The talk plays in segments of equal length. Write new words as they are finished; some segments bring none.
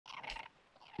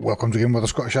Welcome to Game with a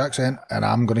Scottish Accent, and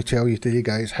I'm going to tell you today,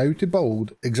 guys, how to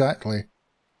build exactly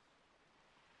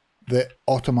the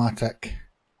automatic,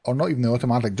 or not even the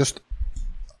automatic, just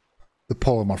the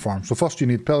polymer farm. So first you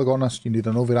need Pelagornis, you need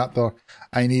an Oviraptor,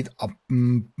 I need a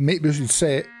mate-boosted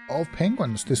set of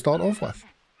penguins to start off with.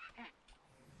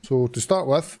 So to start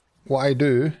with, what I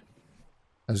do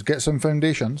is get some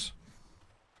foundations,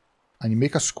 and you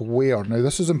make a square. Now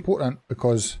this is important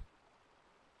because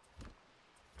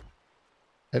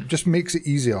it just makes it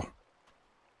easier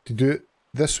to do it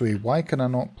this way. Why can I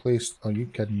not place... Are you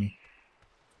kidding me?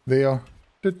 There.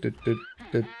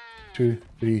 2,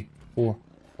 3, 4,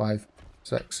 5,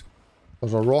 6.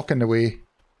 There's a rock in the way.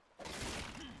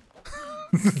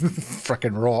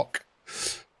 Frickin' rock.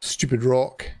 Stupid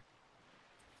rock.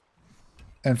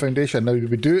 And foundation. Now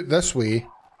we do it this way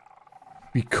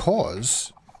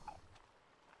because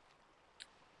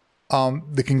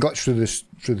they can glitch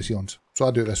through the ceilings. So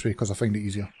I do it this way because I find it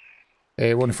easier.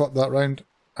 I want to flip that round,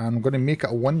 and I'm going to make it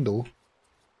a window.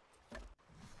 So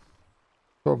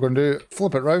what we're going to do,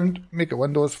 flip it round, make it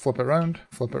windows, flip it round,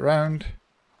 flip it round.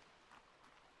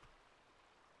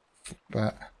 Flip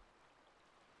it.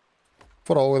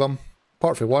 For all of them.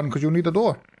 Apart from one, because you'll need a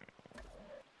door.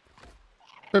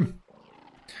 Boom.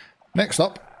 Next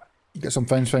up, get some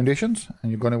fence foundations, and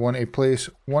you're going to want to place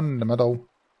one in the middle,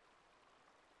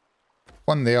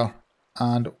 one there,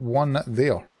 and one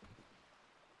there.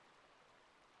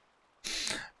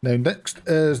 Now next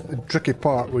is the tricky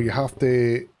part where you have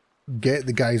to get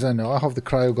the guys in. Now I have the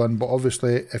cryo gun, but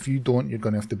obviously if you don't, you're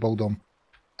going to have to build them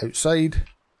outside,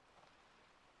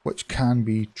 which can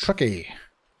be tricky.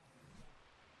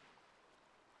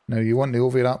 Now you want the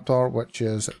Oviraptor, which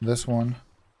is this one.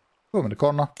 Put him in the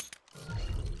corner.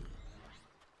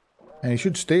 And he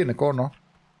should stay in the corner.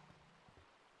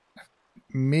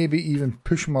 Maybe even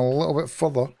push him a little bit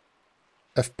further,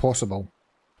 if possible.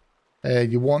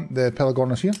 You want the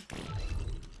Pelagornis here,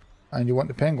 and you want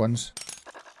the penguins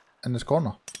in this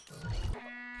corner.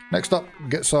 Next up,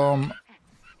 get some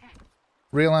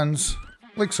railings,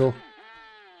 like so.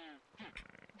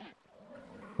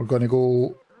 We're going to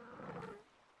go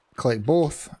collect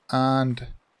both, and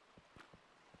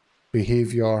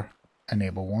behaviour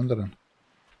enable wandering.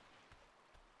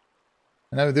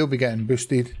 And now they'll be getting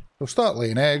boosted. They'll start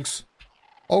laying eggs.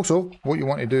 Also, what you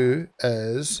want to do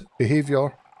is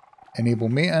behaviour enable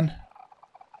mating.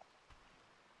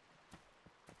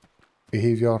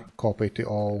 Behaviour copy to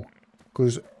all.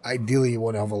 Because ideally you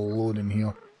want to have a load in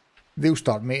here. They'll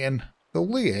start mating. They'll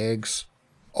lay eggs.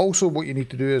 Also what you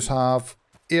need to do is have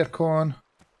aircon.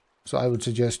 So I would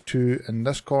suggest 2 in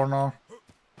this corner.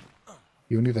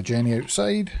 You'll need a Jenny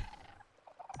outside.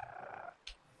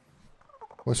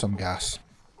 With some gas.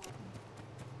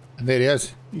 And there he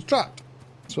is. He's trapped.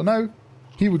 So now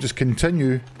he will just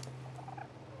continue.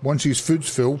 Once his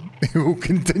food's full, he will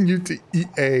continue to eat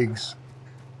eggs.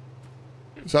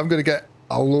 So I'm going to get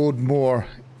a load more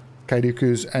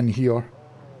Kairukus in here.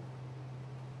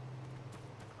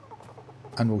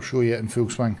 And we'll show you it in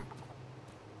full swing.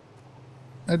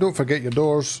 Now don't forget your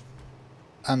doors.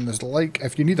 And there's like,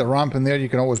 if you need a ramp in there, you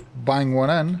can always bang one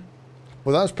in.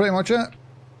 Well, that's pretty much it.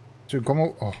 So come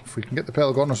out. Oh, if we can get the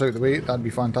Pelagornis out of the way, that'd be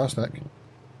fantastic.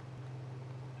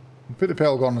 Put the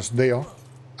Pelagornis there.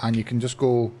 And you can just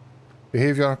go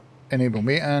behaviour, enable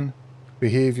mating,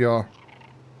 behaviour,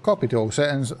 copy to all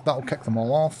settings. That'll kick them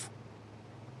all off.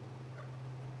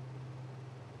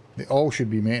 They all should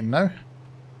be mating now.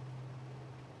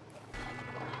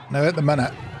 Now at the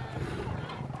minute,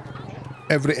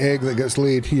 every egg that gets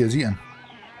laid he is eaten.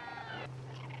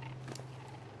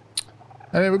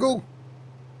 And there we go.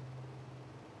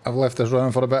 I've left this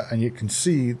running for a bit, and you can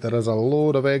see there is a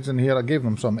load of eggs in here. I gave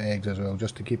them some eggs as well,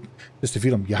 just to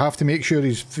feed them. You have to make sure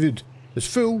his food is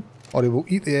full, or he will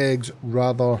eat the eggs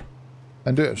rather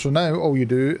than do it. So now all you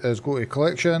do is go to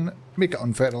collection, make it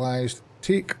unfertilized,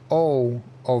 take all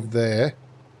of the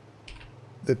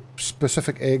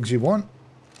specific eggs you want,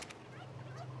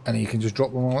 and you can just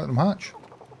drop them and let them hatch.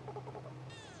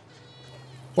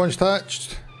 Once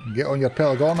hatched, you get on your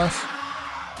Pelagornis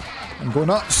and go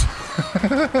nuts.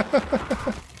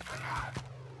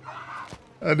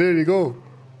 And there you go.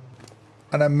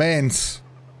 An immense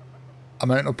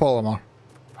amount of polymer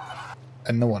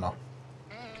in the winner.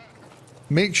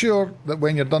 Make sure that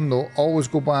when you're done though, always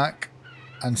go back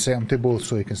and set them to both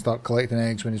so you can start collecting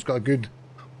eggs. When you've got a good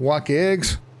wacky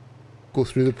eggs, go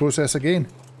through the process again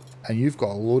and you've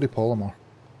got a load of polymer.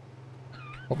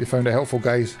 Hope you found it helpful,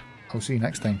 guys. I'll see you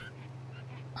next time.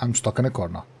 I'm stuck in a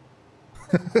corner.